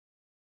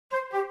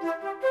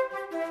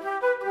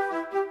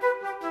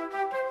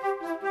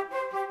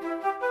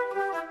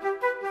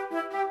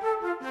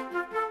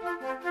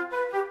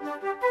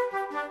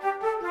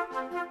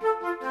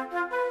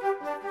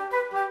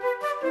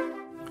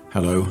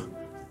Hello,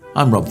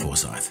 I'm Rob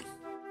Forsyth.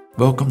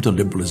 Welcome to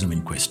Liberalism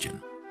in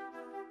Question.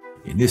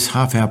 In this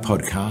half-hour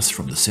podcast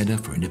from the Centre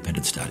for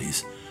Independent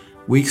Studies,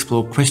 we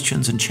explore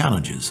questions and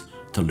challenges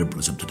to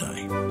liberalism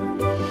today.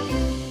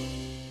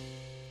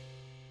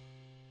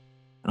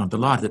 And I'm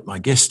delighted that my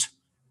guest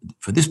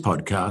for this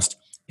podcast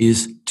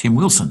is Tim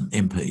Wilson,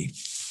 MP,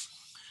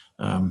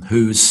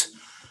 who's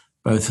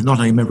both not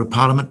only a Member of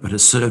Parliament but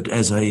has served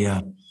as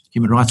a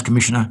Human Rights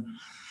Commissioner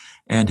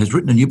and has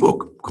written a new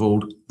book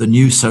called The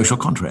New Social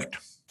Contract,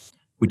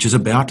 which is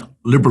about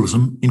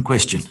liberalism in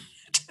question.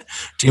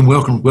 Tim,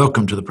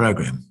 welcome to the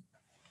program.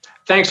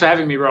 Thanks for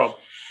having me, Rob.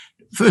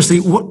 Firstly,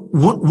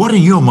 what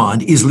in your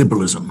mind is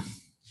liberalism?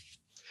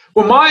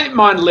 Well, my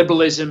mind,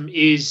 liberalism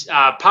is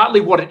partly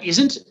what it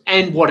isn't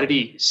and what it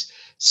is.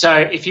 So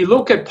if you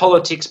look at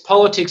politics,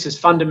 politics is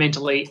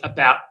fundamentally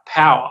about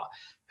power.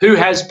 Who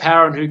has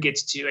power and who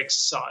gets to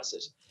exercise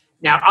it?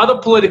 Now, other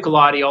political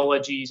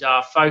ideologies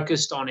are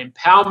focused on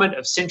empowerment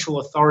of central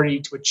authority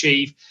to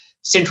achieve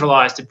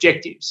centralised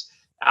objectives.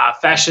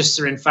 Fascists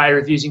are in favour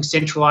of using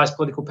centralised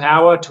political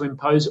power to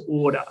impose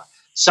order.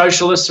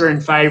 Socialists are in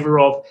favour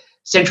of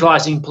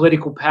centralising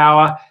political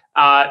power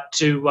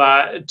to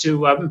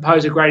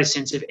impose a greater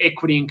sense of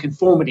equity and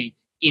conformity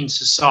in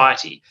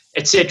society,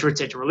 etc.,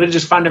 etc.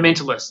 Religious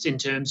fundamentalists in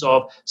terms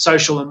of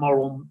social and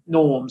moral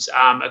norms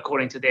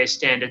according to their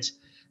standards.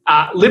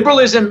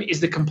 Liberalism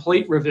is the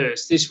complete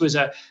reverse. This was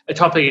a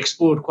topic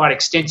explored quite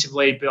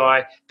extensively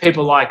by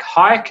people like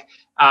Hayek,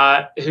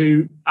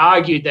 who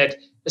argued that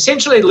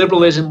essentially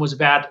liberalism was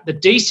about the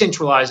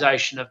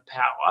decentralisation of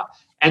power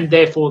and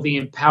therefore the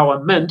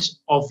empowerment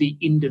of the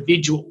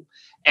individual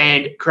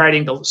and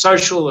creating the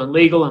social and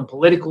legal and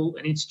political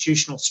and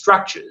institutional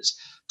structures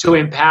to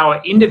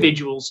empower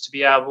individuals to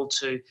be able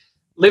to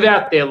live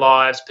out their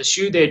lives,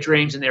 pursue their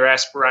dreams and their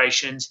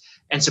aspirations,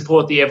 and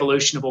support the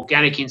evolution of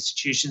organic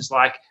institutions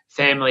like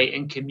family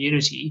and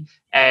community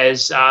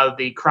as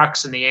the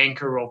crux and the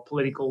anchor of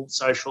political,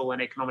 social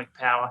and economic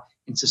power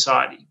in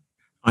society.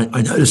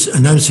 I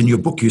notice in your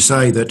book you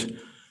say that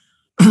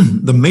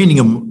the meaning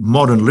of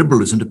modern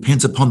liberalism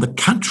depends upon the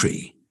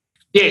country.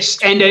 Yes,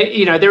 and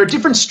there are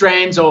different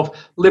strands of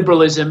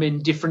liberalism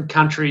in different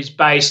countries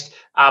based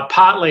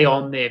partly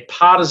on their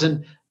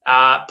partisan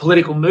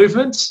political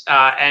movements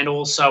and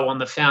also on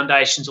the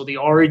foundations or the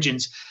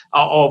origins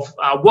of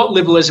what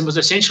liberalism was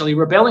essentially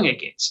rebelling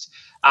against.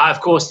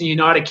 Of course, in the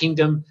United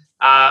Kingdom,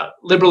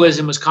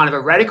 liberalism was kind of a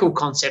radical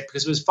concept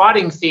because it was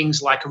fighting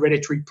things like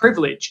hereditary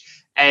privilege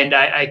and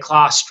a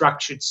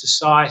class-structured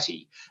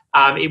society.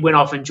 It went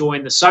off and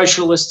joined the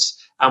socialists,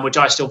 which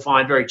I still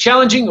find very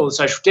challenging, or the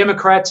social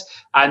democrats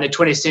in the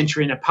 20th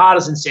century in a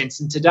partisan sense.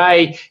 And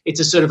today, it's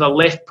a sort of a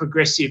left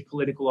progressive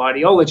political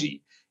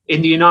ideology.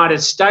 In the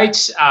United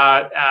States,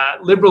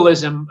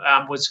 liberalism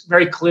was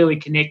very clearly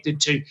connected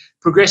to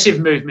progressive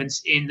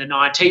movements in the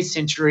 19th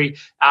century,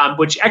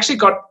 which actually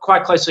got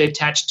quite closely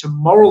attached to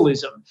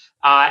moralism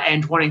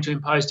and wanting to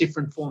impose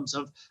different forms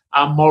of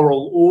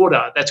moral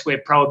order. That's where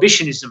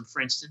prohibitionism,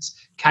 for instance,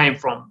 came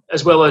from,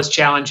 as well as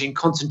challenging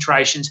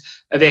concentrations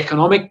of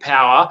economic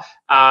power,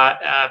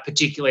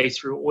 particularly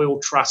through oil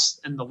trusts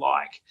and the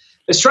like.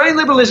 Australian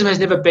liberalism has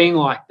never been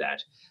like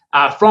that.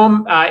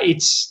 From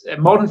its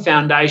modern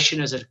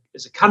foundation as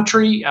a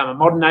country, a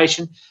modern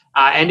nation,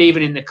 and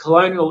even in the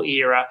colonial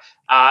era,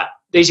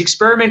 these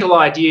experimental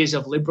ideas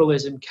of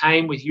liberalism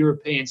came with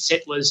European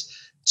settlers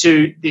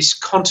to this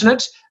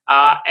continent,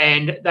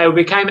 and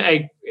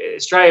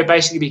Australia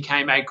basically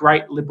became a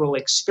great liberal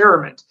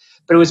experiment.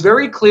 But it was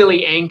very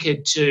clearly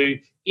anchored to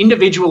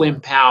individual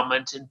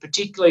empowerment, and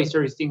particularly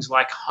through things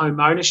like home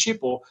ownership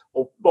or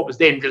what was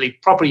then really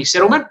property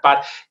settlement,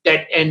 but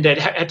that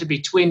had to be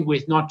twinned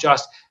with not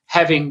just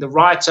having the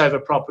rights over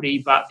property,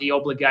 but the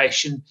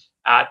obligation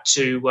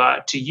to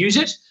use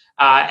it,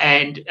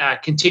 and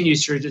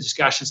continues through the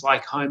discussions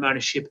like home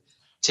ownership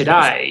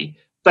today.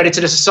 But it's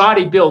a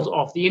society built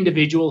off the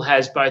individual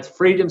has both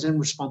freedoms and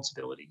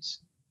responsibilities.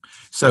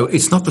 So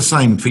it's not the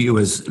same for you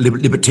as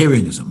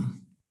libertarianism?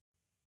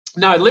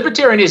 No,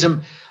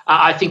 libertarianism,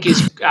 I think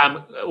is,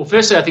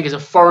 firstly, I think is a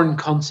foreign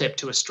concept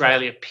to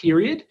Australia,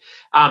 period,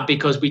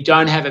 because we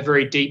don't have a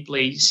very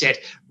deeply set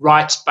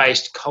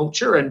rights-based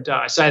culture. And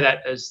I say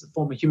that as the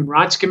former Human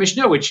Rights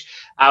Commissioner, which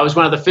was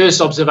one of the first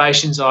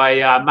observations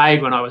I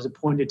made when I was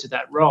appointed to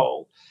that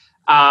role.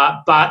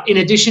 But in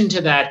addition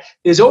to that,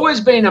 there's always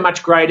been a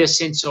much greater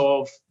sense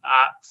of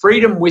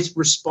freedom with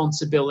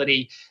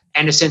responsibility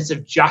and a sense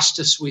of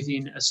justice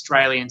within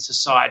Australian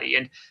society.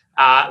 And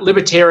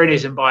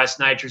libertarianism by its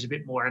nature is a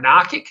bit more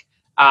anarchic.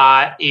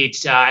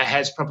 It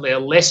has probably a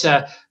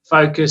lesser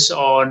focus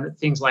on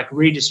things like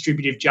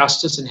redistributive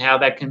justice and how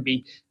that can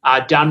be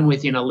done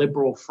within a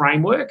liberal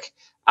framework,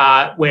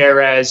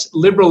 whereas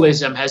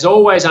liberalism has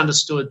always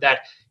understood that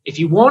if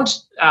you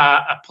want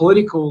a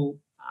political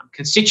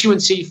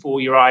constituency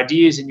for your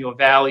ideas and your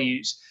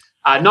values,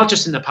 not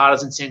just in the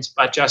partisan sense,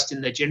 but just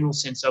in the general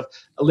sense of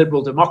a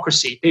liberal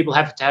democracy, people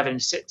have to have a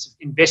sense of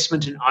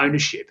investment and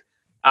ownership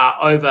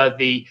over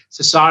the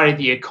society,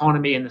 the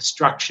economy, and the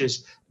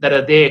structures that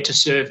are there to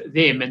serve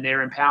them and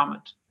their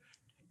empowerment.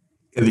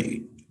 I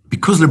mean,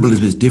 because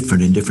liberalism is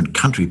different in different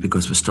countries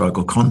because of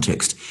historical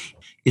context,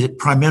 is it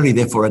primarily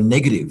therefore a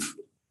negative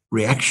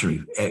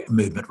reactionary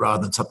movement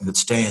rather than something that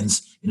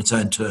stands in its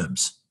own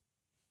terms?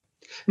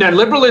 No,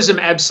 liberalism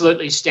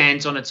absolutely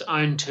stands on its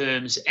own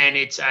terms, and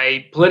it's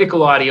a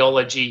political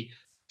ideology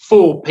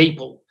for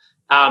people.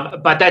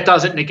 But that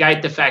doesn't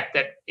negate the fact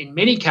that in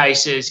many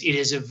cases it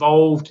has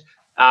evolved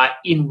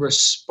in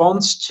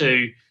response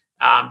to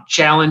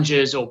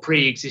challenges or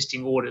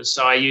pre-existing orders.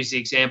 So I use the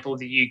example of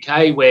the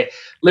UK, where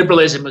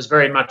liberalism was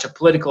very much a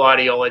political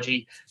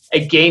ideology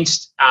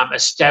against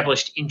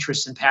established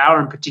interests and power,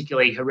 and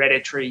particularly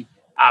hereditary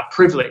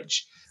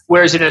privilege.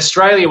 Whereas in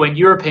Australia, when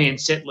European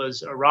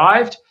settlers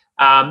arrived,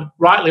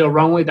 rightly or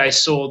wrongly, they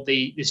saw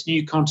this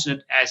new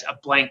continent as a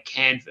blank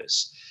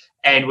canvas.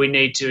 And we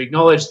need to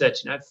acknowledge that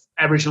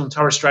Aboriginal and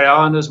Torres Strait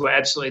Islanders were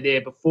absolutely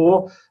there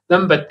before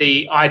them, but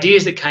the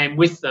ideas that came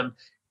with them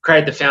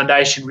created the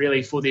foundation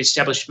really for the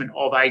establishment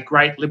of a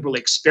great liberal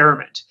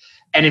experiment.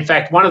 And in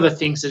fact, one of the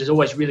things that has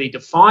always really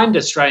defined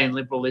Australian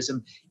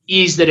liberalism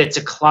is that it's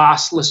a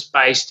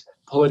classless-based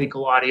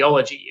political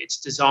ideology. It's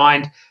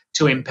designed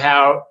to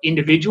empower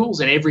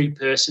individuals and every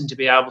person to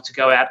be able to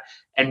go out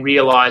and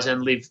realise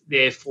and live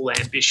their full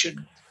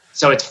ambition.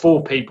 So it's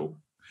for people.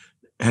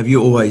 Have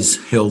you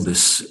always held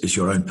this as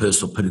your own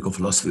personal political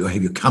philosophy, or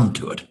have you come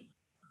to it?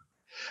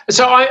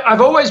 So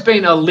I've always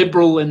been a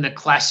liberal in the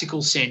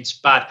classical sense,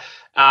 but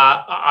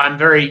I'm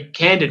very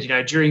candid.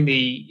 During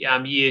the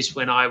years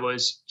when I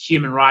was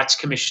Human Rights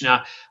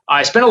Commissioner,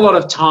 I spent a lot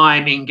of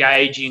time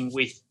engaging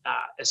with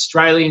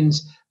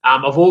Australians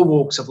of all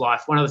walks of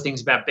life. One of the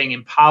things about being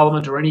in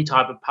Parliament or any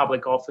type of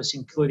public office,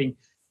 including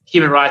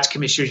Human Rights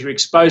Commissioner, is you're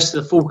exposed to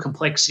the full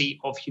complexity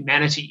of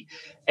humanity.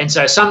 And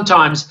so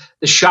sometimes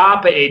the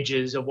sharper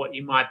edges of what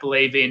you might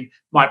believe in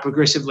might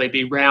progressively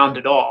be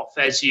rounded off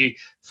as you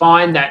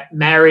find that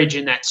marriage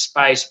in that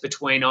space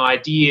between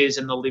ideas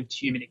and the lived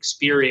human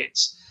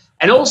experience.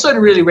 And also to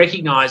really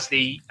recognise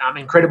the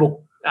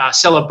incredible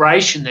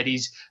celebration that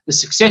is the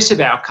success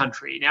of our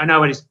country. Now, no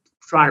one is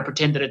trying to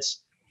pretend that it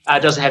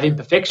doesn't have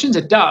imperfections.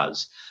 It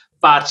does.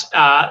 But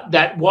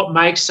that what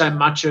makes so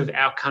much of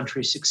our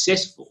country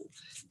successful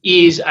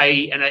is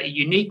a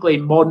uniquely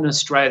modern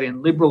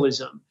Australian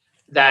liberalism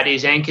that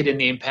is anchored in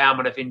the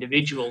empowerment of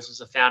individuals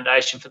as a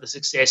foundation for the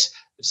success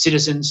of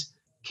citizens,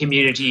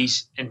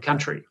 communities, and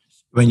country.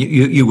 When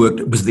you worked,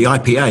 it was the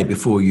IPA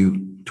before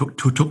you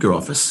took your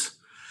office.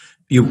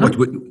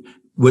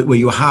 Were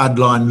you a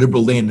hardline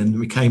liberal then and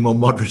became more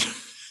moderate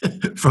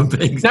from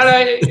being?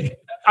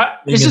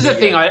 This is the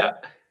thing.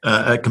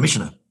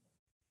 Commissioner.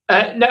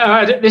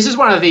 This is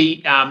one of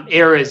the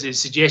errors, is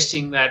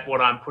suggesting that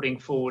what I'm putting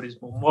forward is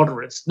more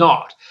moderate. It's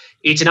not.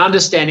 It's an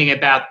understanding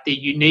about the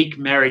unique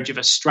marriage of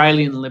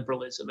Australian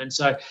liberalism. And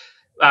so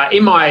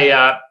in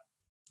my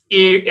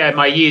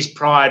years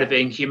prior to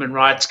being Human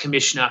Rights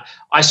Commissioner,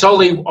 I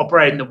solely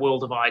operated in the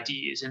world of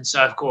ideas. And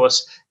so, of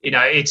course,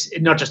 it's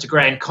not just a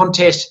grand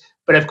contest,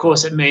 but of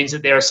course it means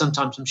that there are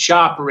sometimes some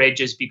sharper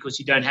edges because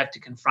you don't have to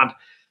confront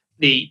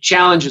the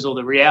challenges or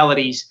the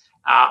realities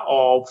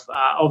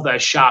of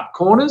those sharp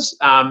corners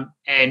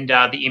and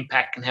the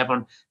impact can have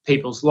on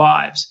people's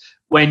lives.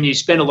 When you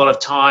spend a lot of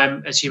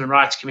time as Human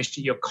Rights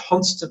Commissioner, you're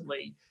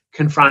constantly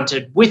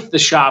confronted with the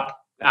sharp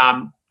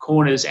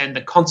corners and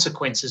the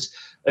consequences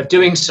of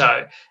doing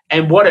so.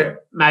 And what it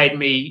made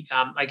me,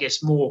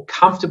 more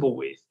comfortable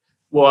with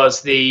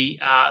was the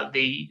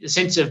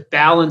sense of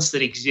balance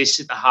that exists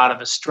at the heart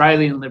of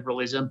Australian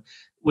liberalism,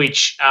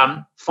 which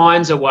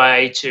finds a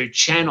way to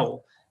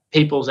channel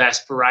people's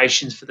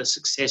aspirations for the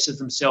success of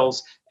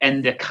themselves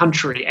and the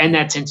country, and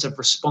that sense of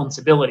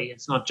responsibility.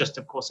 It's not just,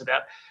 of course,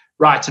 about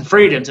rights and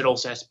freedoms. It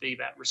also has to be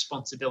about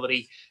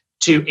responsibility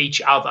to each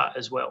other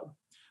as well.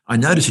 I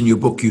notice in your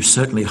book you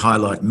certainly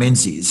highlight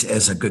Menzies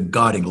as a good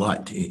guiding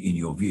light in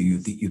your view.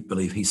 You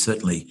believe he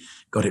certainly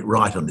got it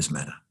right on this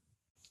matter.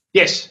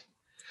 Yes.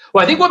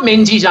 Well, I think what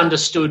Menzies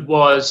understood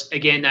was,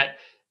 again,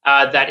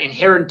 that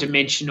inherent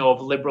dimension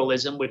of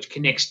liberalism, which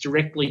connects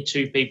directly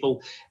to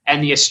people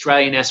and the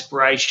Australian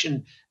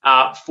aspiration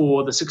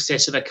for the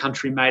success of a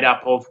country made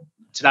up of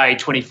today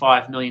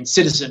 25 million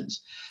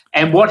citizens.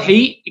 And what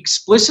he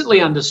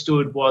explicitly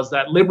understood was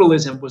that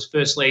liberalism was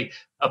firstly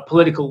a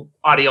political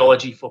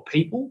ideology for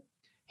people.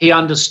 He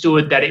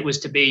understood that it was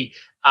to be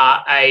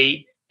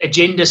a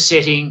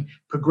agenda-setting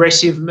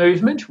progressive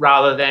movement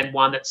rather than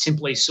one that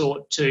simply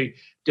sought to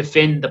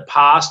defend the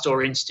past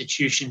or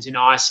institutions in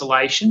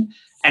isolation.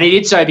 And he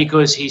did so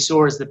because he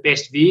saw as the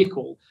best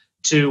vehicle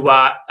to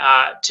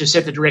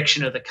set the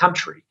direction of the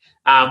country.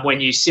 When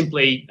you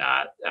simply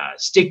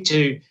stick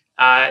to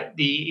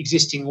the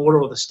existing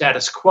order or the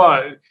status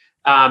quo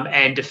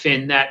and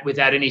defend that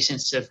without any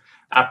sense of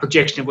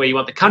projection of where you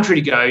want the country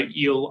to go,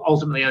 you'll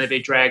ultimately only be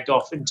dragged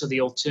off into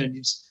the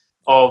alternatives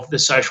of the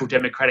social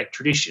democratic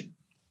tradition.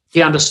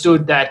 He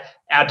understood that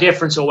our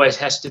deference always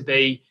has to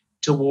be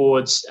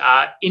towards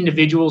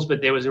individuals,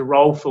 but there was a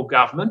role for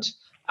government.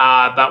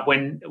 But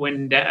when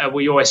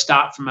we always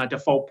start from a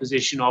default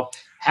position of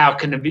how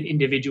can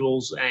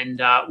individuals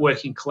and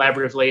working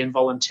collaboratively and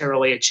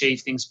voluntarily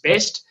achieve things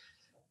best.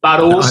 but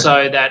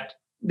also that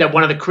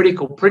one of the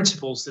critical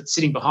principles that's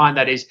sitting behind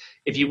that is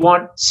if you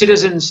want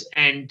citizens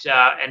and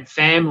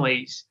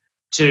families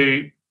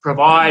to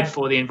provide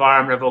for the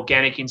environment of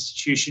organic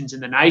institutions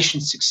and the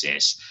nation's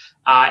success,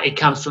 it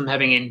comes from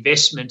having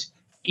investment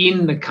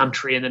in the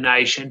country and the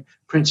nation,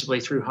 principally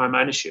through home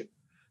ownership.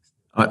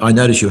 I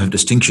notice you have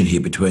distinction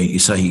here between, you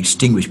say you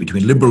distinguish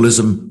between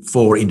liberalism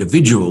for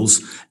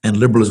individuals and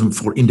liberalism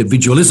for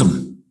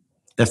individualism.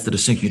 That's the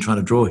distinction you're trying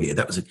to draw here.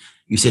 That was it.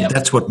 You said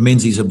That's what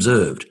Menzies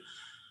observed.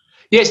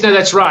 Yes, no,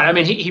 that's right. I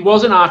mean, he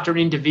wasn't after an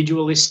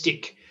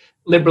individualistic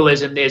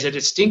liberalism. There's a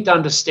distinct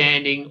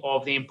understanding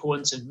of the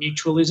importance of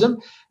mutualism.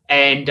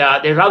 And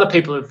there are other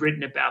people who've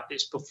written about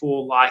this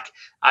before, like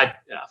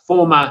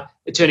former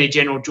Attorney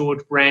General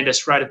George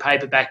Brandis wrote a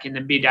paper back in the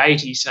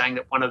mid-'80s saying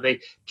that one of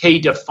the key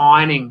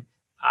defining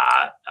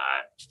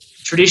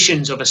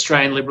traditions of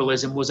Australian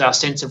liberalism was our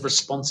sense of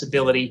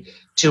responsibility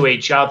to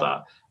each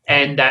other,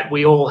 and that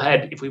we all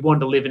had, if we wanted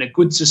to live in a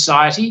good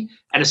society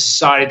and a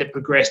society that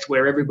progressed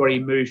where everybody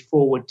moved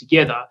forward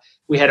together,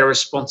 we had a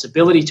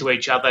responsibility to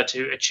each other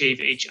to achieve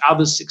each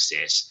other's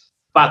success,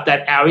 but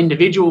that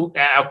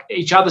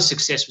each other's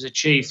success was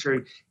achieved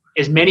through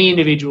as many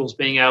individuals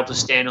being able to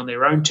stand on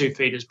their own 2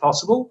 feet as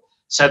possible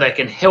so they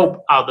can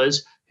help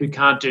others who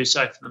can't do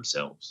so for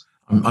themselves.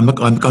 I'm not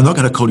going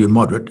to call you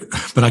moderate,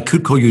 but I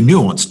could call you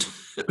nuanced,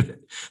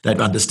 that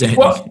understanding.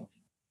 Well,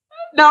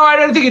 no, I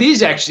don't think it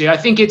is, actually. I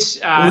think it's...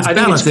 it's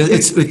balanced.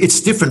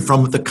 It's different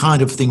from the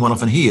kind of thing one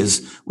often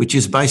hears, which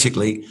is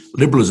basically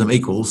liberalism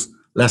equals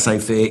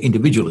laissez-faire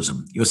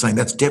individualism. You're saying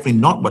that's definitely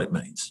not what it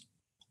means.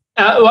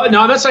 Well,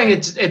 no, I'm not saying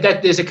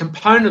that there's a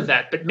component of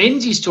that, but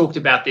Menzies talked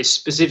about this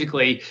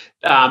specifically,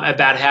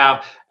 about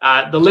how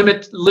the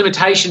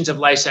limitations of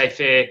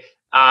laissez-faire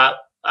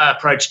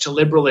approach to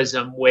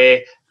liberalism,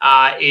 where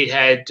it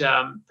had,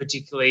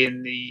 particularly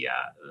in the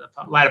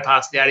latter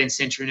parts of the 18th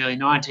century and early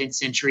 19th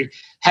century,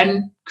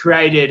 hadn't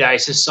created a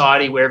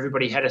society where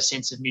everybody had a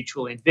sense of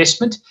mutual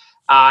investment.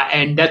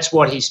 And that's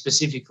what he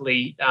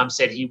specifically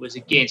said he was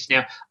against.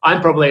 Now,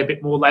 I'm probably a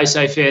bit more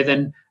laissez-faire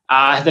than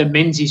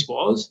Menzies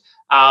was,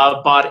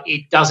 but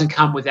it doesn't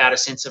come without a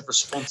sense of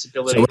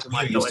responsibility to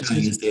my fellow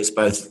citizens. There's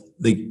both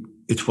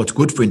it's what's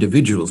good for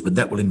individuals, but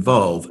that will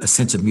involve a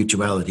sense of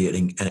mutuality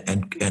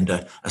and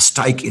a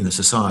stake in the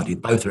society.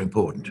 Both are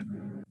important.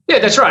 Yeah,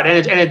 that's right,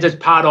 and it's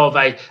part of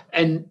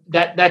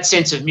that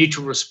sense of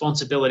mutual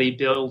responsibility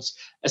builds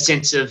a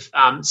sense of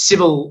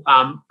civil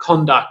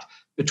conduct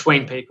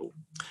between people.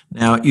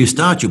 Now, you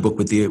start your book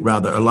with the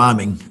rather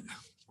alarming,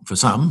 for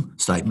some,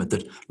 statement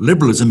that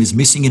liberalism is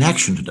missing in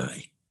action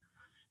today.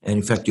 And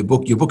in fact, your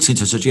book seems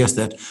to suggest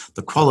that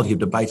the quality of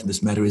debate in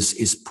this matter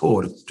is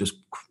poor,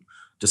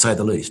 to say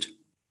the least.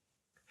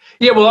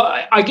 Yeah,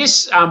 well, I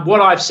guess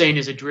what I've seen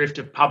is a drift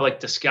of public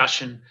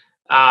discussion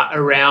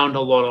around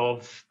a lot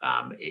of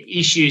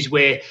issues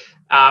where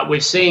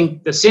we've seen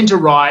the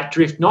centre-right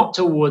drift not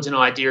towards an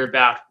idea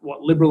about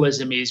what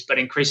liberalism is, but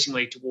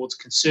increasingly towards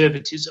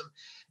conservatism.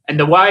 And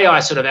the way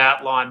I sort of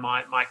outline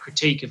my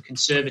critique of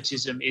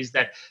conservatism is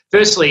that,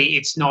 firstly,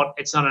 it's not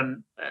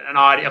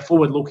a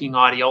forward-looking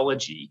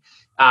ideology.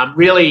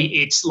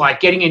 Really, it's like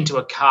getting into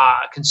a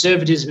car.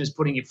 Conservatism is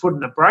putting your foot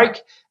on the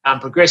brake.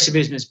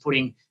 Progressivism is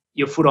putting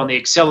your foot on the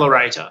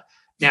accelerator.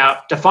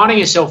 Now, defining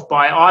yourself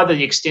by either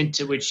the extent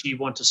to which you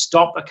want to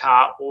stop a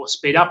car or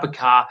speed up a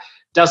car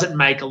doesn't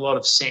make a lot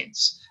of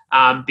sense.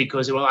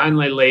 Because it will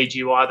only lead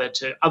you either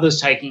to others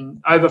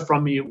taking over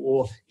from you,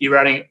 or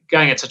you're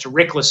going at such a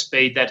reckless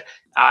speed that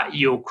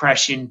you'll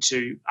crash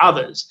into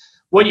others.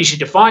 What you should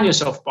define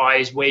yourself by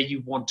is where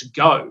you want to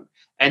go.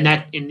 And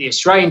that, in the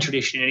Australian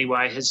tradition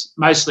anyway, has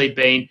mostly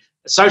been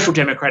a social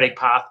democratic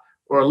path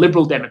or a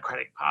liberal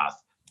democratic path.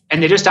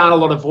 And there just aren't a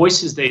lot of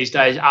voices these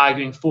days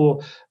arguing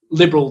for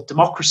liberal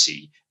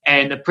democracy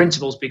and the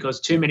principles, because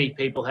too many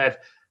people have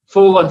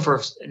fallen for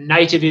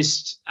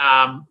nativist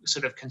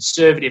sort of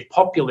conservative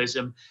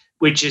populism,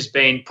 which has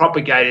been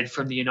propagated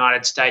from the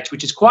United States,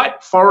 which is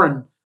quite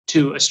foreign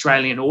to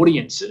Australian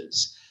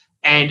audiences.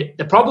 And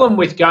the problem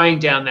with going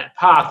down that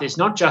path is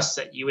not just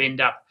that you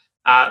end up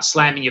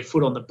slamming your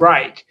foot on the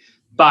brake,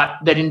 but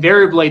that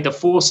invariably the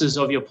forces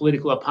of your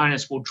political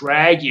opponents will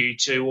drag you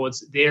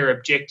towards their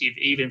objective,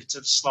 even if it's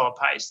at a slower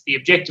pace. The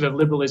objective of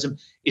liberalism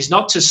is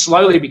not to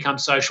slowly become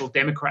social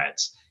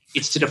democrats,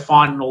 it's to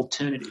define an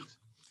alternative.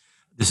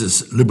 This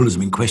is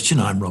Liberalism in Question.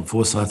 I'm Rob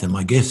Forsyth, and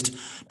my guest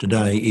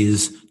today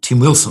is Tim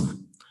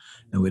Wilson.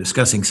 And we're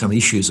discussing some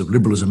issues of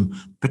liberalism,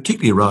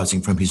 particularly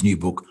arising from his new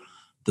book,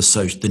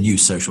 The New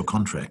Social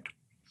Contract.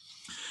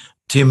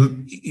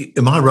 Tim,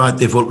 am I right,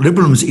 therefore,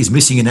 liberalism is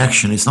missing in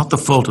action? It's not the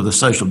fault of the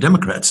Social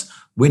Democrats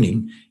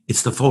winning,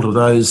 it's the fault of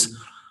those,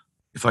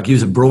 if I can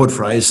use a broad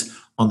phrase,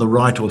 on the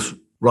right or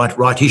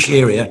rightish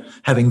area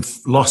having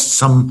lost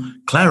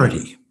some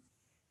clarity.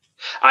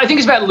 I think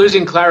it's about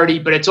losing clarity,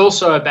 but it's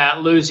also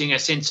about losing a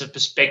sense of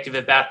perspective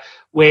about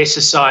where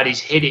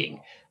society's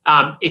heading.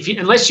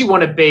 Unless you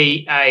want to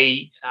be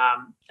a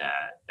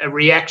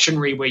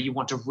reactionary where you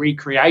want to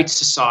recreate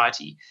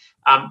society,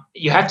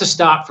 you have to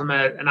start from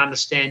an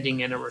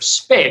understanding and a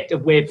respect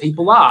of where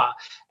people are.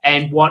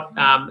 and what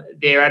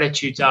their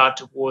attitudes are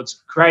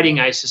towards creating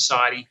a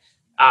society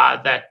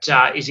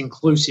that is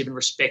inclusive and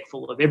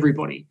respectful of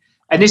everybody.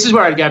 And this is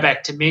where I'd go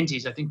back to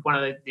Menzies. I think one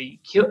of the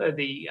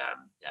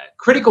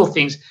critical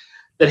things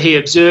that he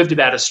observed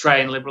about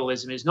Australian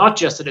liberalism is not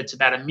just that it's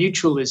about a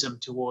mutualism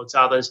towards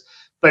others,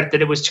 but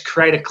that it was to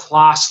create a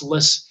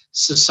classless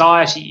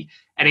society.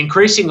 And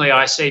increasingly,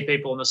 I see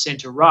people on the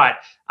centre-right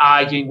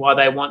arguing why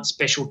they want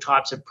special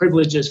types of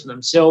privileges for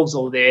themselves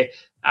or their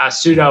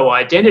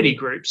pseudo-identity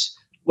groups,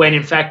 when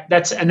in fact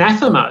that's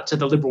anathema to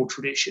the liberal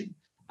tradition.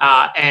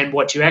 And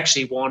what you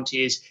actually want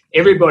is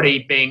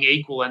everybody being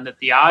equal, and that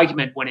the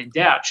argument, when in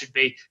doubt, should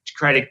be to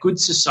create a good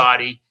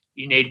society.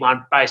 You need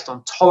one based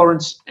on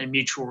tolerance and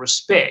mutual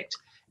respect,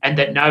 and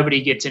that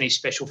nobody gets any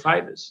special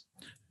favours.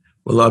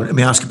 Well, let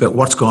me ask you about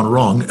what's gone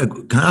wrong.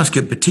 Can I ask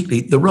you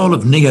particularly the role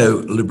of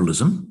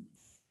neoliberalism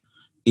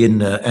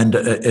in,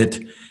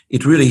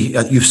 it really,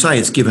 you say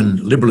it's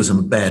given liberalism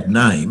a bad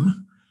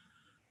name.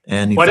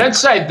 And well, I don't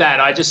say that.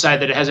 I just say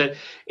that it has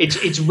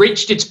it's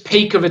reached its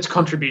peak of its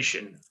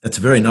contribution. That's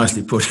very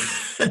nicely put.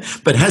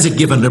 But has it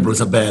given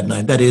liberalism a bad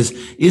name? That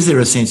is there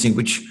a sense in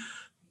which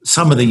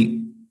some of the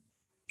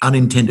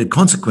unintended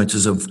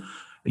consequences of,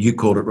 you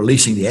call it,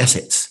 releasing the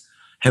assets,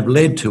 have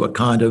led to a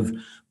kind of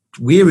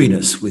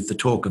weariness with the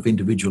talk of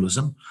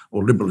individualism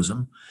or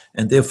liberalism,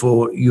 and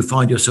therefore you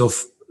find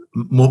yourself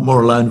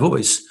more a lone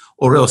voice,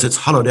 or else it's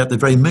hollowed out the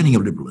very meaning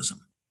of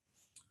liberalism?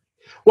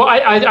 Well,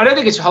 I don't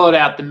think it's hollowed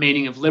out the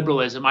meaning of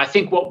liberalism. I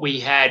think what we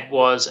had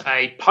was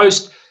a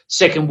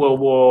post-Second World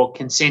War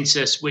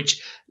consensus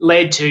which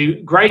led to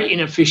great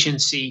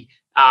inefficiency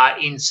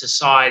in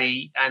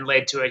society and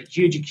led to a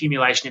huge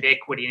accumulation of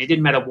equity. And it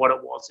didn't matter what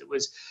it was. It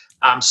was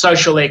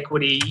social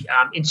equity,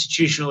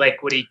 institutional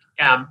equity,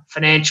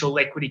 financial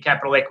equity,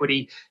 capital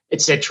equity,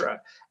 etc.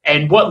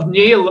 And what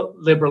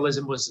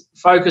neoliberalism was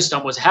focused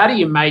on was how do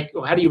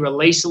you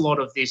release a lot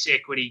of this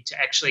equity to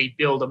actually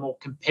build a more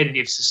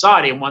competitive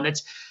society, and one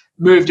that's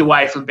moved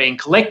away from being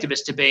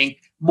collectivist to being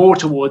more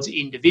towards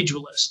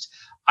individualist.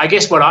 I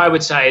guess what I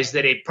would say is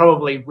that it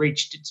probably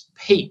reached its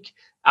peak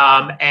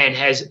and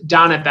has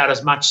done about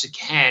as much as it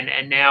can,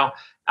 and now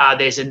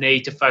there's a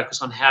need to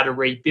focus on how to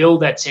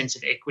rebuild that sense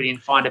of equity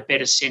and find a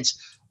better sense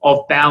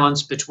of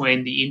balance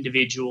between the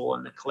individual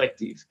and the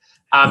collective.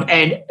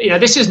 And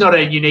this is not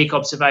a unique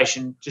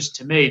observation just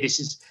to me. This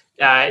is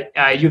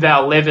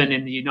Yuval Levin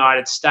in the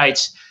United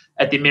States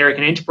at the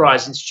American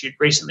Enterprise Institute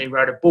recently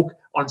wrote a book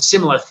on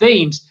similar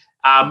themes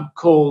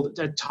called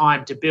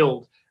Time to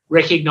Build,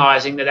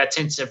 recognizing that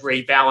sense of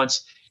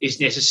rebalance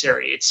is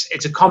necessary.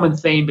 It's a common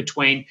theme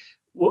between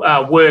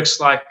works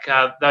like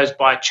those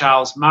by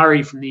Charles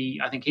Murray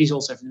I think he's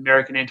also from the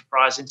American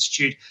Enterprise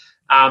Institute,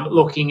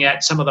 looking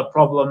at some of the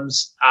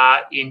problems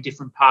in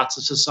different parts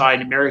of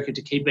society in America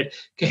to keep it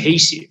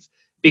cohesive.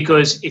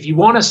 Because if you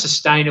want a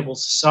sustainable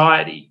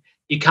society,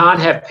 you can't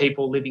have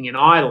people living in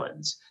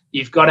islands.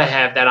 You've got to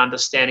have that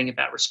understanding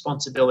about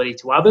responsibility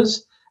to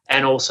others,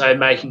 and also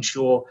making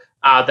sure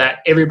that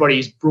everybody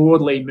is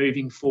broadly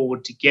moving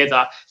forward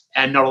together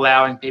and not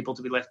allowing people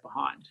to be left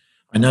behind.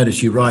 I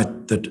notice you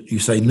write that you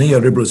say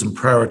neoliberalism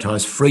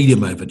prioritised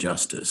freedom over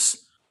justice,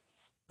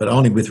 but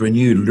only with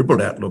renewed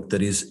liberal outlook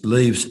that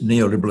leaves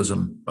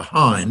neoliberalism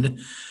behind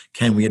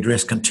can we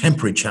address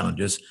contemporary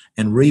challenges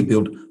and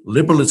rebuild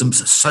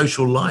liberalism's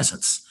social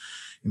licence,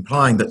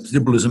 implying that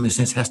liberalism, in a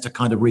sense, has to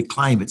kind of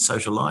reclaim its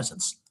social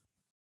licence.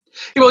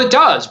 Well, it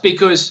does,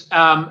 because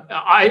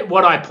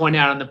what I point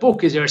out in the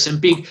book is there are some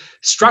big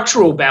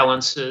structural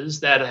balances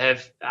that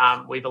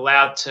we've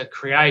allowed to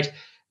create,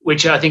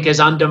 which I think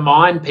has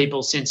undermined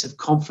people's sense of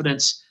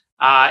confidence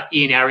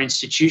in our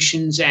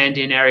institutions and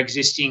in our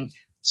existing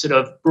sort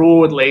of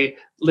broadly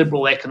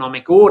liberal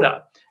economic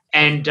order.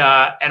 And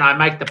I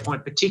make the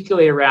point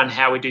particularly around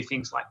how we do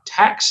things like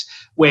tax,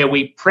 where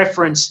we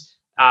preference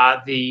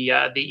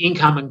the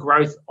income and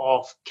growth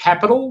of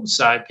capital,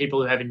 so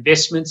people who have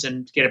investments,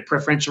 and get a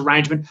preferential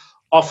arrangement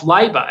off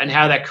labour, and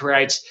how that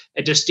creates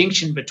a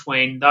distinction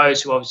between those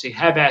who obviously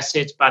have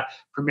assets but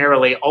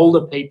primarily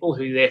older people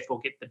who therefore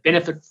get the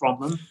benefit from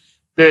them,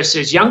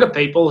 versus younger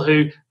people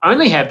who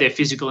only have their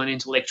physical and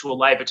intellectual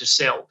labour to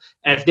sell.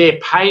 And if they're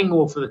paying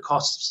more for the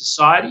cost of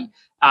society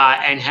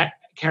and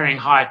carrying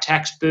higher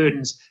tax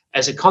burdens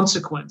as a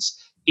consequence,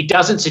 it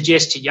doesn't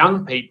suggest to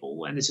young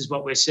people, and this is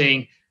what we're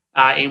seeing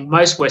in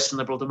most Western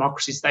liberal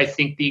democracies, they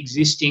think the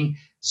existing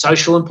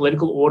social and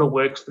political order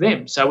works for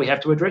them. So we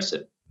have to address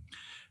it.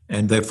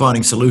 And they're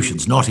finding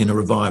solutions not in a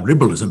revived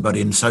liberalism, but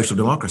in social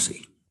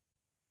democracy.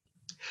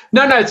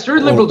 No,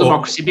 through liberal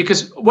democracy,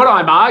 because what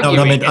I'm arguing...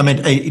 No, I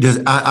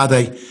mean,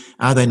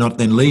 are they not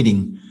then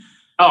leading?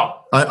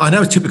 Oh. I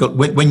know it's typical.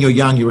 When you're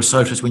young, you're a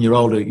socialist. When you're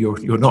older,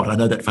 you're not. I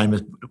know that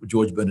famous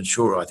George Bernard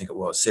Shaw, I think it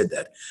was, said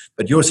that.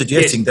 But you're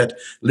suggesting that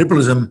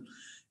liberalism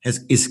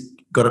is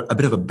got a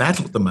bit of a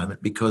battle at the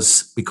moment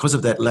because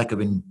of that lack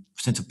of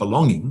sense of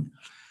belonging.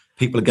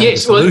 People are going to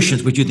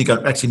solutions which you think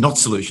are actually not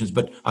solutions,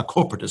 but are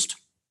corporatist.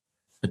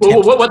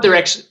 Well,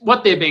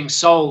 what they're being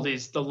sold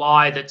is the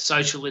lie that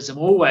socialism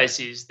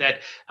always is, that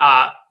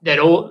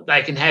all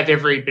they can have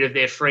every bit of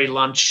their free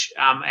lunch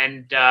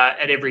and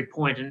at every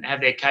point and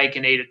have their cake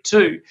and eat it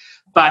too.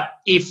 But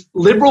if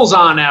Liberals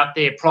aren't out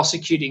there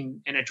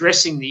prosecuting and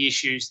addressing the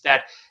issues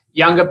that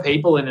younger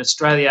people in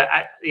Australia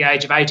at the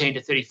age of 18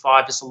 to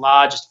 35 is the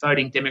largest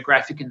voting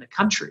demographic in the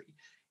country,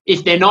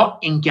 if they're not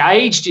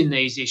engaged in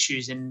these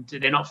issues and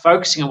they're not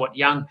focusing on what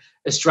young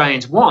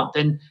Australians want,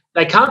 then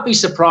they can't be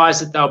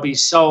surprised that they'll be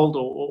sold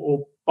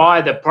or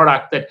buy the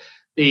product that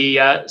the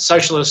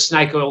socialist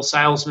snake oil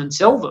salesmen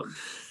sell them.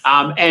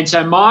 And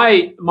so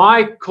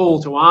my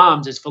call to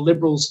arms is for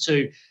Liberals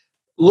to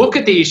look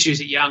at the issues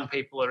that young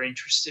people are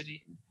interested in,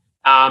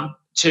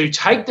 to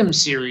take them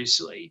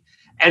seriously.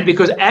 And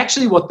because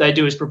actually what they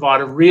do is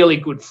provide a really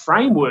good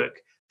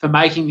framework for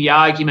making the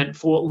argument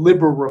for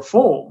liberal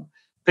reform,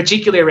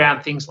 particularly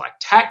around things like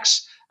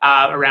tax,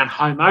 around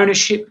home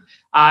ownership,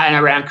 and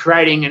around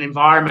creating an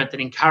environment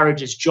that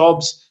encourages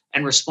jobs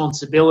and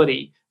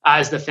responsibility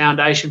as the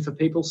foundation for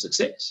people's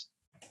success.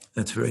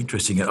 That's very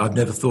interesting. I've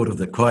never thought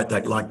of it quite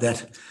like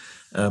that.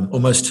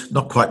 Almost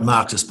not quite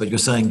Marxist, but you're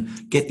saying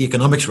get the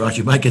economics right,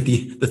 you might get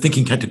the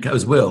thinking to go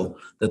as well,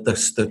 that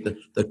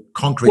the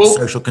concrete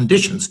social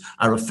conditions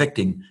are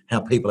affecting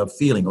how people are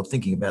feeling or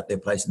thinking about their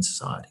place in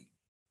society.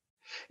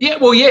 Yeah,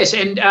 well, yes,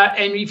 and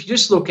if you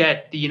just look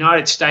at the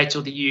United States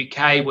or the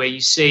UK, where you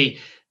see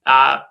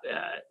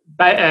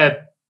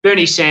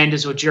Bernie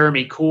Sanders or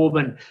Jeremy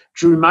Corbyn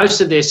drew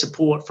most of their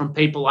support from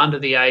people under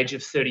the age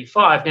of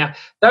 35. Now,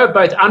 they were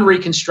both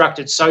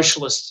unreconstructed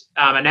socialist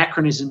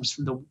anachronisms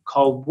from the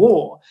Cold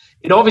War.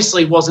 It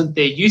obviously wasn't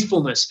their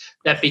youthfulness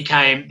that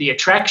became the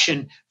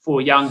attraction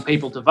for young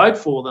people to vote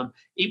for them.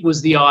 It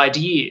was the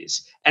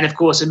ideas. And, of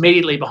course,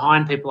 immediately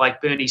behind people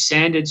like Bernie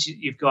Sanders,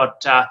 you've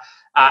got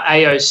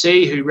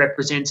AOC, who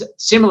represents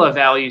similar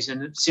values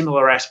and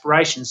similar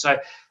aspirations. So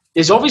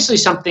there's obviously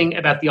something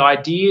about the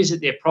ideas that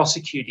they're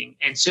prosecuting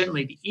and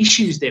certainly the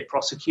issues they're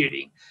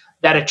prosecuting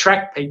that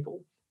attract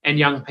people and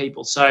young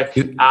people. So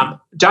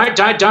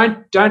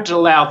don't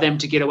allow them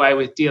to get away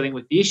with dealing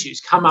with the issues.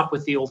 Come up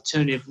with the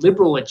alternative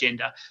liberal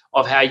agenda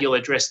of how you'll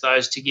address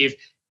those to give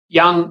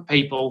young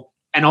people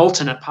an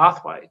alternate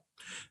pathway.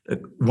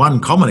 One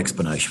common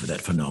explanation for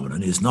that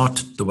phenomenon is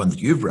not the one that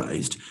you've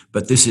raised,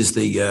 but this is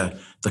the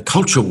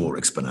culture war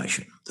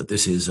explanation, that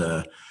this is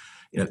the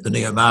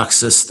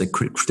neo-Marxists, the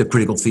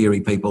critical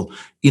theory people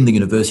in the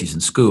universities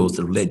and schools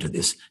that have led to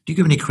this. Do you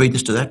give any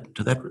credence to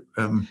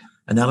that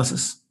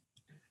analysis?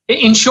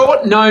 In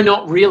short, no,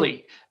 not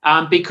really,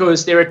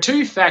 because there are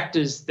two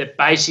factors that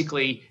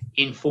basically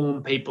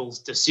inform people's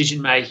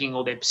decision-making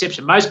or their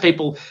perception. Most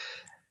people,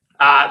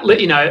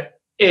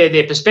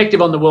 their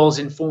perspective on the world is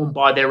informed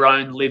by their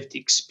own lived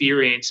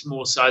experience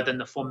more so than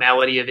the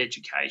formality of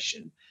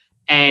education.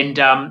 And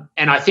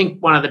I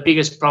think one of the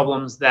biggest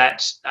problems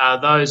that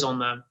those on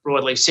the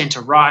broadly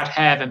centre-right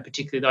have, and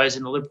particularly those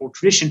in the liberal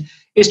tradition,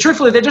 is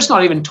truthfully they're just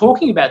not even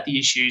talking about the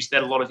issues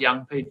that a lot of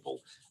young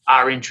people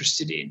are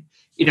interested in.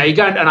 You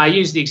go, and I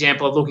use the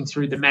example of looking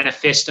through the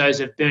manifestos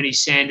of Bernie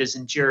Sanders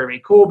and Jeremy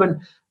Corbyn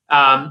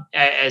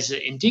as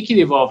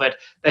indicative of it.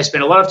 They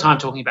spend a lot of time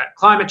talking about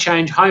climate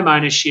change, home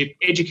ownership,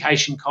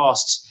 education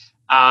costs,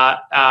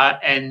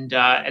 and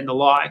the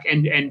like,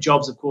 and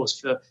jobs, of course,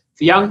 for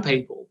young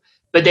people.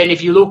 But then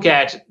if you look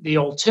at the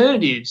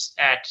alternatives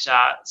at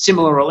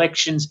similar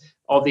elections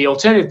of the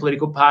alternative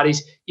political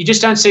parties, you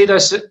just don't see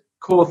those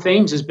core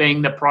themes as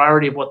being the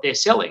priority of what they're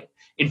selling.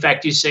 In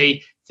fact, you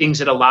see things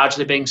that are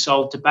largely being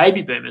sold to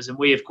baby boomers. And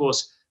we, of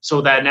course,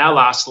 saw that in our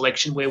last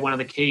election, where one of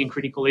the key and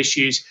critical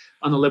issues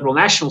on the Liberal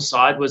National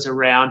side was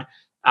around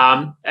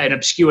an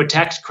obscure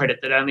tax credit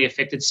that only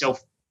affected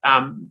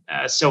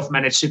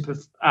self-managed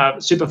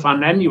super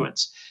fund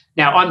annuants.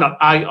 Now,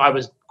 I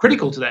was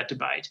critical to that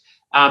debate.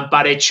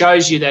 But it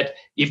shows you that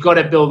you've got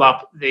to build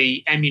up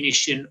the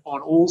ammunition on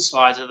all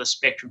sides of the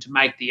spectrum to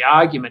make the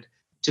argument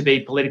to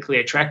be politically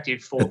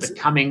attractive for the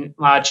coming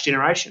large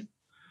generation.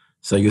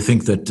 So you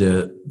think that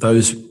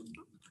those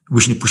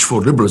wishing to push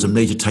forward liberalism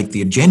need to take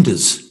the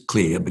agendas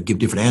clear but give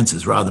different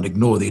answers rather than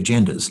ignore the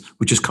agendas,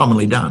 which is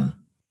commonly done.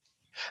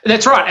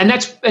 That's right,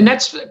 and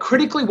that's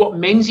critically what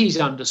Menzies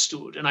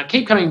understood. And I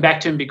keep coming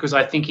back to him because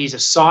I think he's a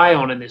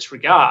scion in this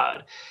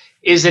regard,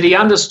 is that he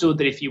understood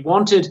that if you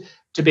wanted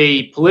to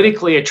be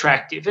politically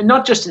attractive, and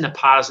not just in the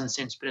partisan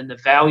sense, but in the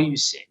value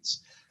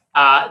sense,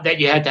 that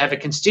you had to have a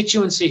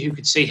constituency who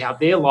could see how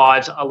their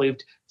lives are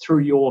lived through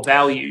your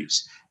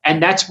values.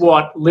 And that's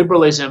what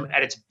liberalism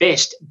at its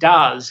best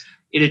does.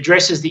 It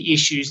addresses the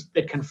issues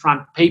that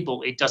confront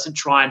people. It doesn't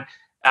try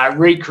and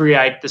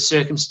recreate the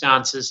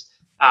circumstances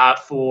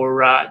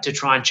to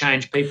try and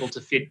change people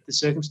to fit the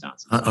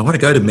circumstances. I want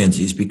to go to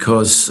Menzies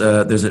because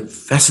there's a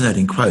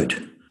fascinating quote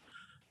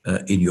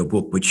in your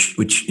book, which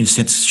in a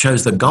sense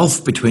shows the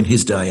gulf between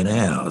his day and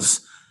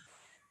ours.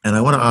 And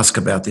I want to ask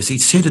about this. He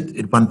said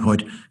at one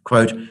point,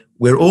 quote,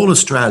 "We're all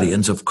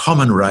Australians of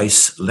common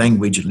race,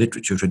 language,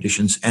 literature,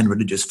 traditions and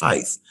religious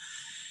faith."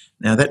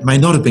 Now, that may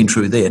not have been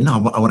true then. I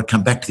want to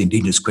come back to the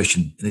Indigenous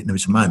question in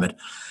just a moment.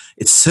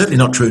 It's certainly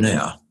not true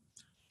now.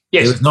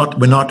 Yes.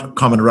 We're not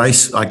common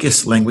race, I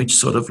guess, language,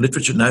 sort of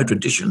literature, no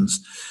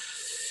traditions.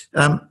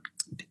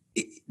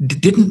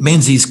 Didn't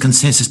Menzies'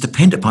 consensus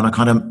depend upon a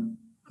kind of,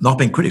 not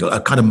being critical, a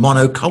kind of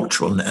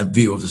monocultural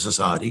view of the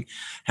society?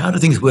 How do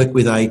things work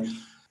with a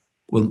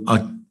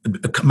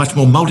much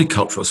more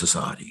multicultural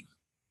society?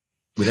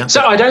 I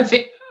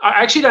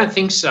actually don't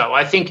think so.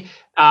 I think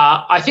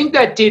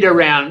that did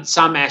around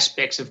some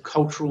aspects of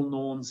cultural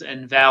norms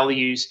and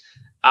values.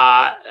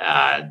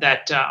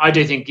 I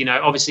do think,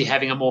 obviously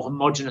having a more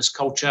homogenous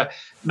culture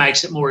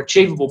makes it more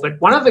achievable. But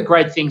one of the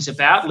great things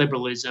about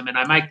liberalism, and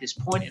I make this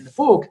point in the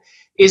book,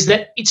 is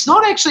that it's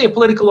not actually a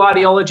political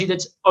ideology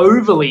that's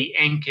overly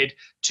anchored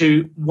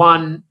to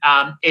one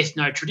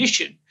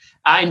ethno-tradition.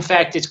 In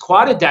fact, it's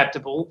quite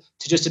adaptable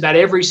to just about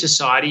every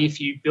society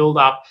if you build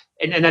up,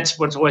 and that's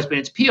what's always been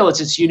its appeal,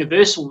 it's its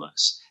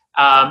universalness.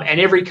 And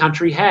every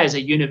country has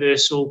a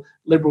universal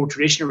liberal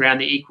tradition around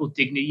the equal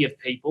dignity of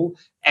people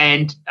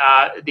and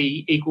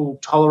the equal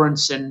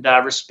tolerance and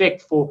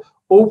respect for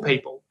all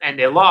people and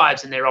their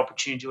lives and their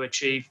opportunity to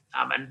achieve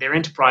and their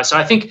enterprise. So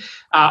I think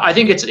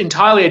it's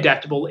entirely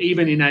adaptable,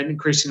 even in an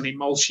increasingly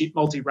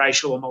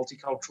multiracial or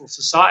multicultural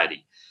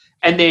society.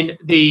 And then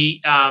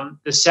the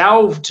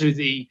salve to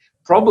the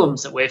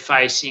problems that we're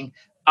facing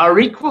are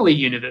equally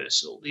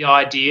universal. The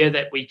idea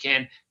that we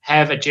can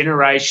have a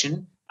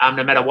generation,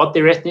 no matter what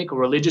their ethnic or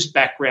religious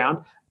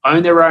background,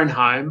 own their own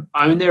home,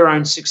 own their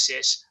own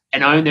success,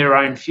 and own their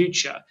own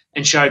future,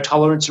 and show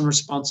tolerance and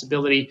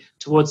responsibility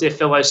towards their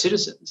fellow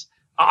citizens.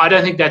 I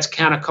don't think that's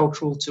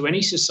countercultural to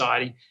any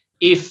society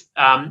if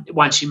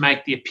once you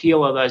make the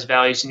appeal of those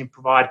values and you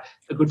provide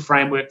a good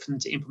framework for them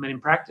to implement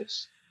in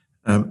practice.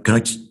 Can I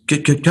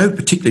go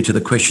particularly to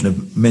the question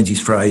of Menzies'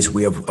 phrase,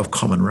 "we of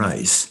common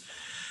race,"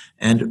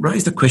 and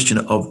raise the question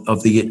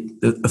of the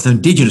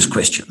Indigenous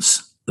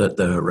questions that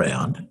are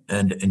around,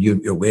 and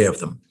you're aware of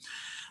them.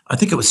 I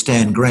think it was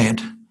Stan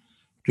Grant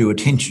drew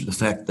attention to the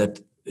fact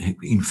that,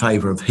 in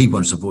favour of, he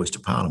wants a voice to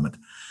Parliament,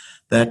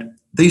 that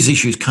these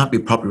issues can't be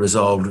properly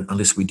resolved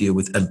unless we deal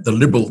with the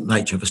liberal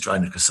nature of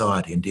Australian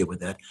society and deal with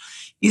that.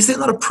 Is there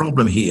not a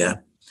problem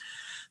here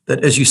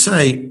that, as you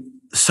say,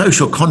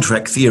 social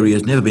contract theory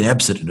has never been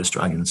absent in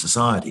Australian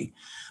society,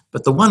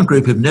 but the one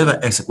group who've never,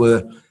 as it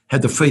were,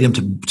 had the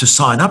freedom to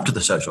sign up to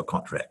the social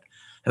contract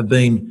have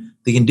been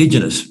the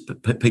Indigenous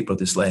people of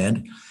this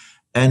land,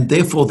 and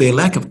therefore their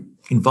lack of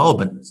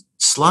involvement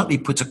slightly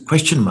puts a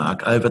question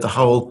mark over the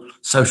whole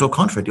social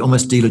contract. It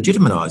almost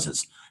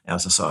delegitimises our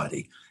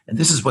society. And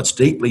this is what's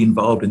deeply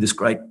involved in this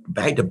great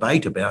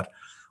debate about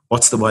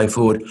what's the way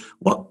forward.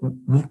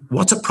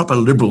 What's a proper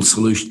liberal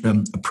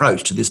solution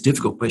approach to this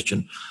difficult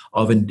question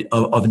of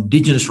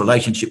Indigenous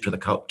relationship to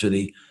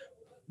the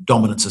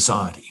dominant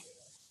society?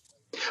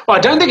 Well,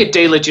 I don't think it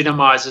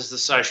delegitimises the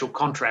social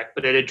contract,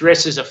 but it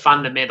addresses a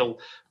fundamental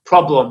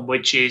problem,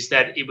 which is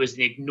that it was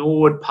an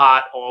ignored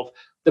part of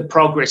the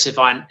progress of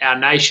our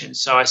nation.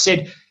 So I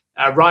said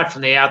right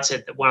from the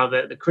outset that one of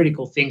the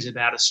critical things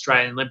about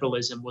Australian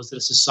liberalism was that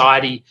a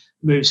society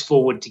moves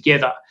forward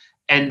together.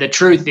 And the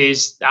truth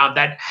is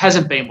that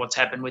hasn't been what's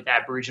happened with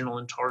Aboriginal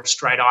and Torres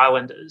Strait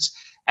Islanders.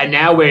 And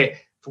now we're,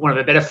 for want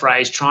of a better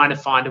phrase, trying to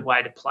find a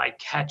way to play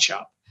catch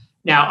up.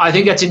 Now, I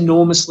think that's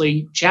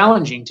enormously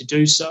challenging to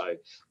do so.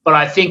 But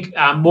I think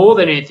more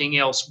than anything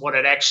else, what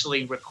it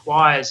actually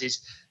requires is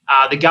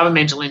the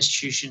governmental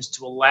institutions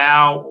to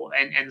allow,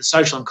 and the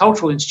social and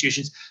cultural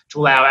institutions to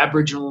allow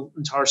Aboriginal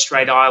and Torres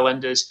Strait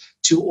Islanders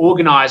to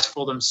organise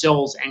for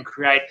themselves and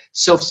create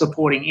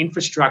self-supporting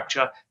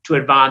infrastructure to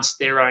advance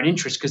their own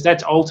interests, because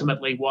that's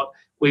ultimately what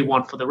we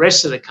want for the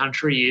rest of the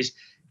country, is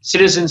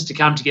citizens to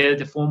come together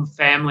to form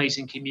families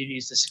and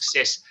communities, the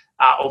success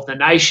of the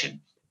nation.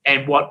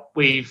 And what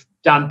we've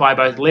done by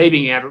both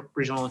leaving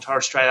Aboriginal and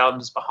Torres Strait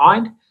Islanders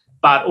behind,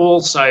 but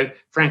also,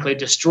 frankly,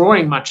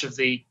 destroying much of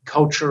the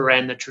culture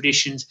and the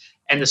traditions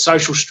and the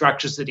social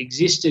structures that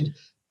existed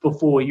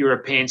before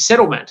European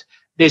settlement.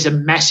 There's a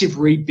massive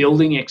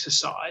rebuilding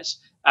exercise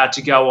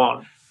to go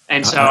on.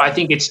 And so I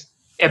think it's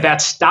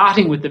about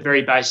starting with the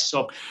very basis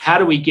of how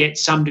do we get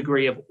some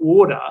degree of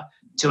order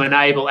to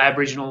enable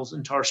Aboriginals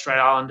and Torres Strait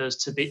Islanders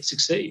to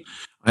succeed.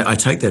 I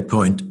take that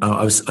point.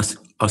 I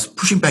was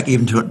pushing back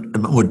even to a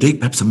more deep,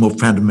 perhaps a more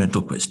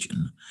fundamental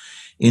question,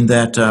 in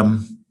that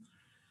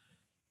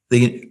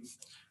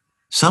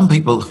some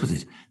people,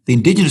 the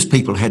Indigenous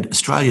people had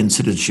Australian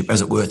citizenship,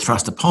 as it were,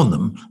 thrust upon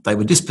them. They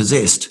were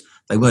dispossessed.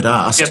 They weren't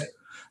asked. Yep.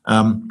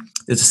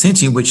 There's a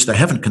sense in which they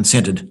haven't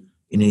consented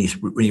in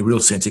any real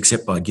sense,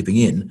 except by giving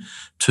in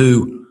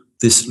to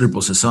this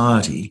liberal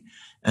society.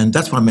 And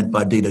that's what I meant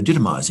by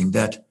delegitimising,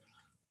 that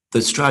the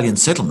Australian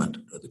settlement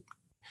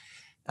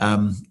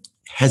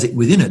has it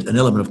within it an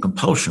element of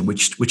compulsion,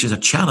 which is a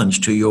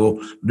challenge to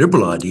your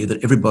liberal idea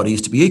that everybody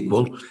is to be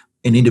equal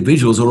and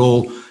individuals are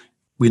all,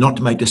 we're not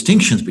to make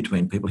distinctions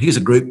between people. Here's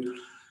a group,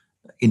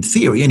 in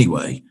theory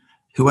anyway,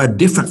 who are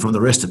different from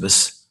the rest of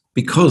us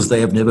because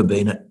they have never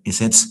been, in a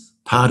sense,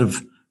 part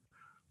of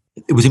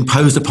it was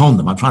imposed upon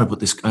them. I'm trying to put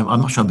this. I'm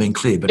not sure I'm being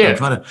clear, but Yeah. I'm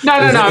trying to.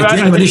 No. A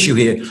genuine issue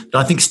here. But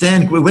I think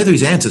Stan, whether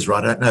his answer's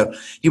right, I don't know.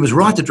 He was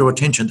right to draw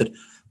attention that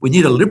we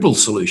need a liberal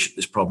solution to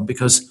this problem,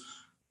 because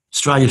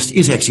Australia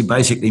is actually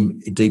basically,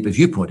 deep, as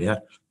you point out,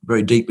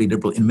 very deeply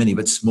liberal in many of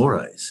its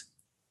mores.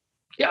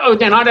 Yeah,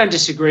 and I don't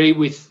disagree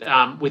with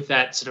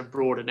that sort of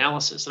broad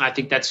analysis, and I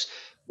think that's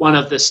one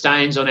of the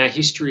stains on our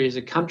history as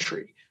a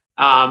country,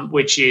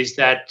 which is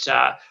that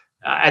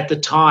at the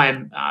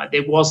time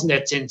there wasn't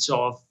that sense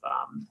of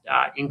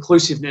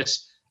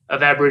inclusiveness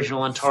of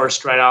Aboriginal and Torres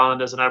Strait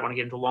Islanders, and I don't want to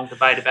get into a long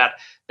debate about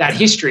that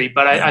history,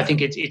 but I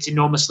think it's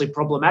enormously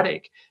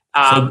problematic.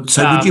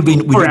 So would you be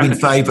in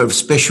favour of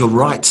special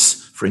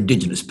rights for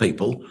Indigenous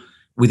people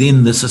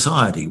within the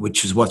society,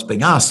 which is what's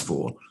being asked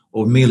for,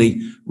 or merely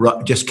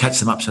just catch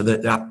them up so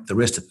that they're up the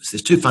rest of us?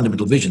 There's two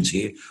fundamental visions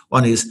here.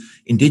 One is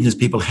Indigenous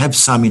people have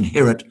some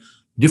inherent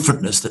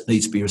differentness that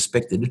needs to be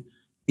respected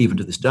even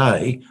to this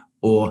day,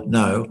 or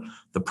no,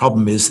 the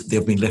problem is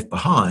they've been left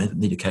behind and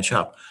need to catch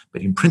up,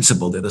 but in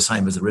principle they're the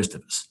same as the rest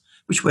of us.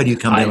 Which way do you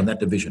come down on that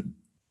division?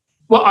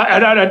 Well,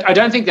 I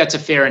don't think that's a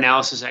fair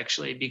analysis,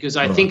 actually, because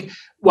I think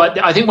one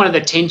of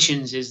the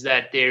tensions is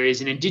that there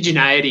is an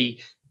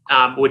indigeneity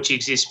which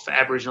exists for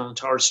Aboriginal and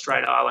Torres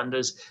Strait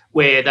Islanders,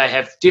 where they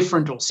have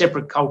different or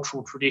separate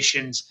cultural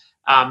traditions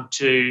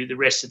to the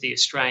rest of the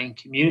Australian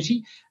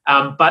community.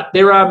 But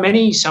there are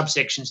many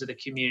subsections of the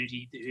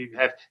community who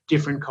have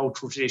different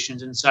cultural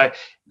traditions. And so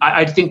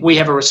I think we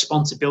have a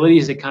responsibility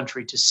as a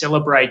country to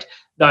celebrate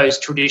those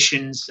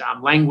traditions,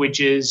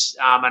 languages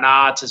and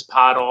arts as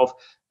part of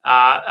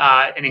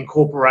an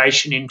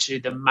incorporation into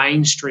the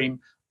mainstream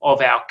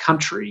of our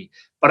country.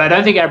 But I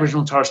don't think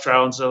Aboriginal and Torres Strait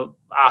Islanders are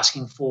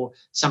asking for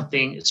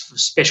something for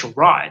special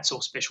rights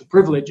or special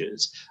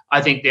privileges.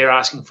 I think they're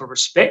asking for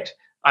respect.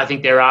 I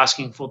think they're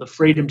asking for the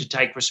freedom to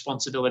take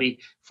responsibility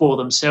for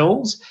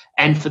themselves,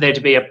 and for there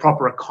to be a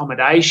proper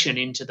accommodation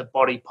into the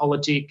body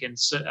politic and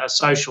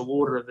social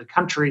order of the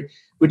country,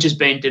 which has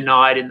been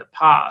denied in the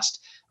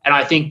past. And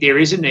I think there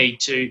is a need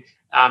to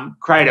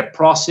create a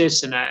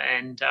process and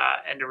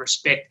a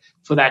respect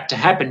for that to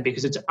happen,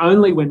 because it's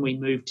only when we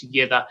move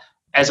together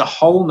as a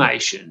whole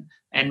nation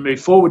and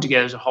move forward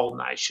together as a whole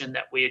nation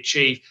that we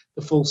achieve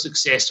the full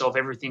success of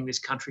everything this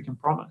country can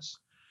promise.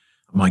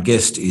 My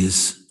guest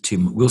is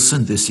Tim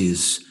Wilson. This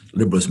is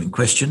Liberalism in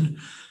Question.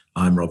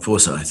 I'm Rob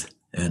Forsyth,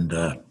 and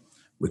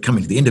we're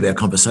coming to the end of our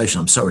conversation,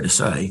 I'm sorry to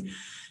say.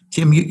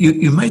 Tim,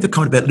 you made the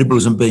comment about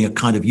liberalism being a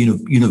kind of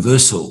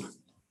universal,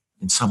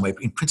 in some way,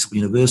 in principle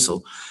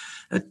universal.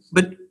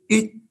 But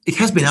it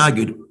has been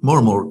argued more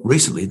and more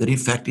recently that, in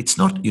fact, it's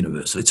not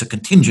universal. It's a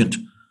contingent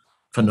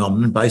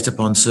phenomenon based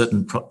upon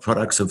certain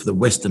products of the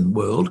Western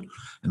world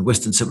and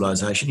Western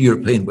civilization,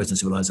 European Western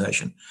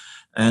civilization,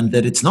 and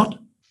that it's not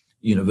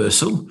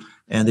universal,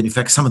 and that, in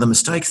fact, some of the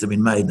mistakes that have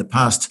been made in the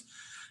past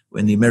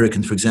when the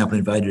Americans, for example,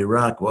 invaded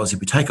Iraq was, if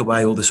we take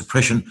away all this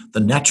oppression,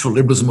 the natural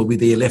liberalism will be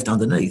there left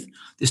underneath.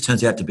 This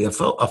turns out to be a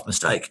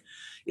mistake.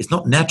 It's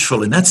not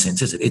natural in that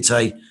sense, is it? It's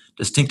a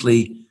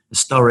distinctly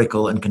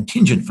historical and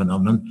contingent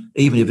phenomenon,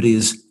 even if it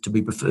is to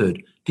be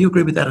preferred. Do you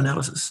agree with that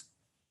analysis?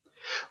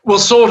 Well,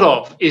 sort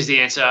of is the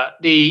answer.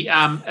 The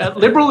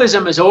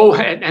liberalism is all,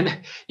 and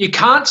you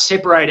can't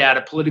separate out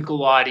a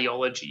political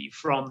ideology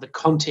from the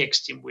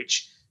context in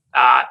which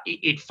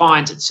it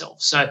finds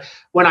itself. So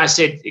when I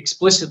said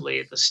explicitly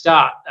at the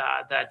start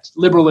that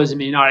liberalism in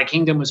the United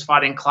Kingdom was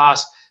fighting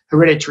class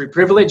hereditary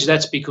privilege,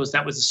 that's because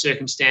that was the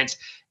circumstance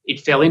it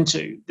fell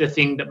into. The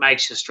thing that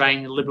makes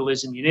Australian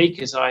liberalism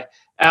unique, as I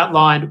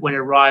outlined when it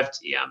arrived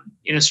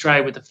in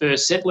Australia with the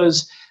first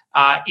settlers,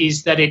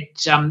 is that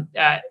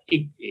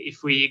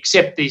if we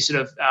accept the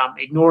sort of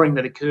ignoring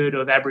that occurred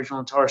of Aboriginal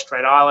and Torres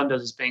Strait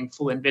Islanders as being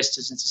full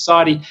investors in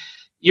society,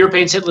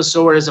 European settlers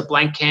saw it as a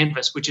blank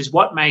canvas, which is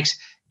what makes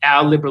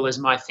our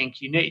liberalism, I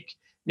think, unique.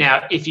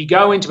 Now, if you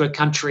go into a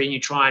country and you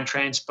try and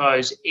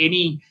transpose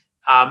any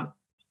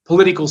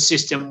political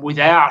system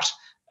without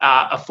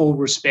a full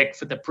respect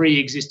for the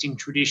pre-existing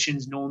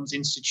traditions, norms,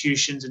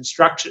 institutions and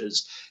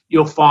structures,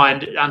 you'll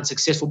find it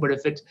unsuccessful. But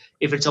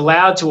if it's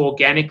allowed to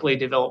organically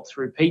develop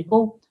through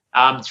people,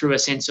 through a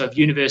sense of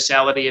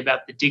universality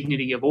about the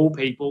dignity of all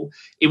people,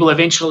 it will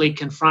eventually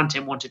confront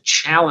and want to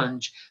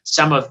challenge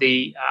some of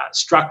the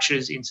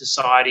structures in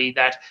society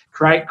that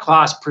create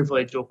class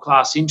privilege or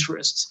class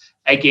interests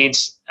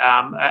against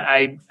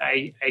a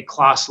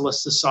classless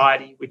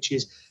society, which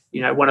is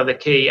one of the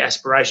key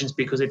aspirations,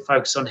 because it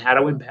focuses on how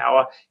to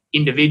empower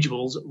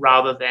individuals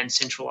rather than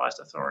centralised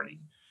authority.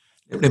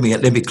 Let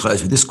me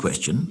close with this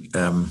question.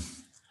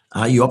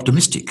 Are you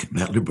optimistic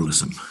about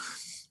liberalism?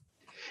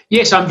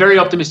 Yes, I'm very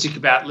optimistic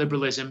about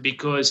liberalism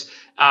because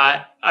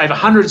over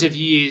hundreds of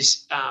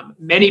years,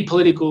 many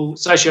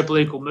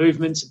socio-political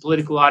movements and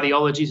political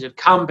ideologies have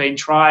been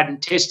tried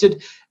and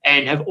tested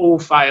and have all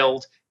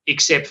failed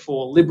except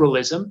for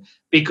liberalism,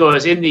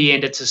 because in the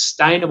end, it's a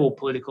sustainable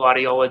political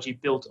ideology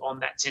built on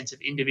that sense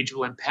of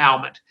individual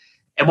empowerment.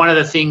 And one of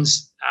the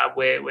things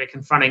we're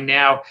confronting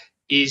now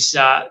is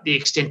the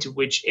extent to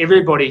which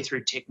everybody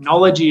through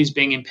technology is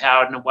being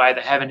empowered in a way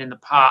they haven't in the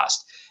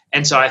past.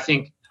 And so I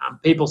think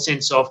people's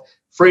sense of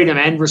freedom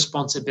and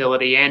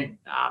responsibility and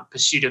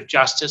pursuit of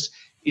justice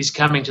is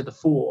coming to the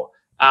fore.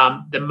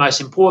 The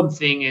most important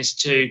thing is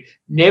to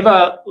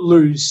never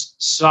lose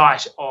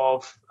sight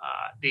of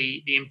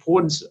the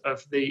importance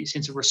of the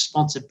sense of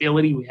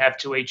responsibility we have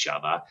to each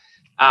other,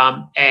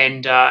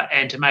 and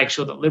to make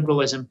sure that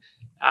liberalism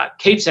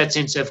keeps that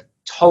sense of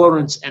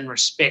tolerance and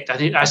respect.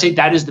 I see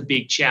that as the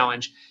big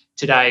challenge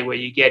today, where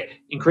you get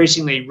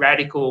increasingly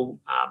radical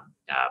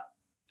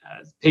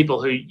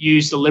people who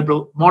use the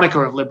liberal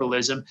moniker of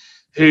liberalism,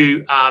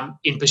 who,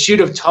 in pursuit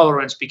of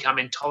tolerance, become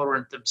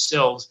intolerant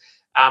themselves,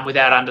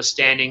 without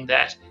understanding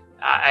that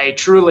a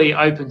truly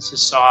open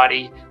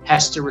society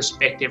has to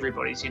respect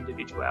everybody's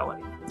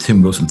individuality.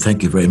 Tim Wilson,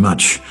 thank you very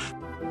much.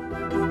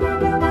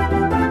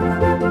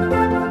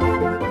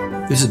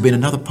 This has been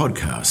another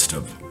podcast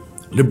of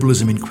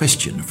Liberalism in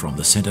Question from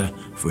the Centre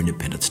for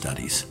Independent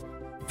Studies.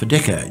 For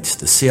decades,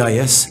 the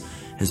CIS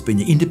has been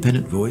the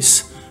independent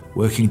voice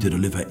working to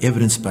deliver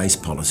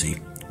evidence-based policy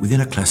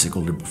within a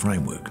classical liberal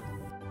framework.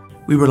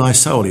 We rely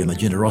solely on the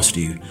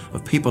generosity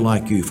of people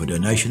like you for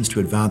donations to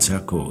advance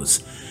our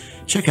cause.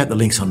 Check out the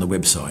links on the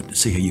website to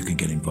see how you can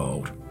get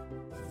involved.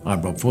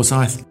 I'm Rob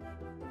Forsyth.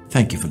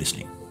 Thank you for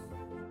listening.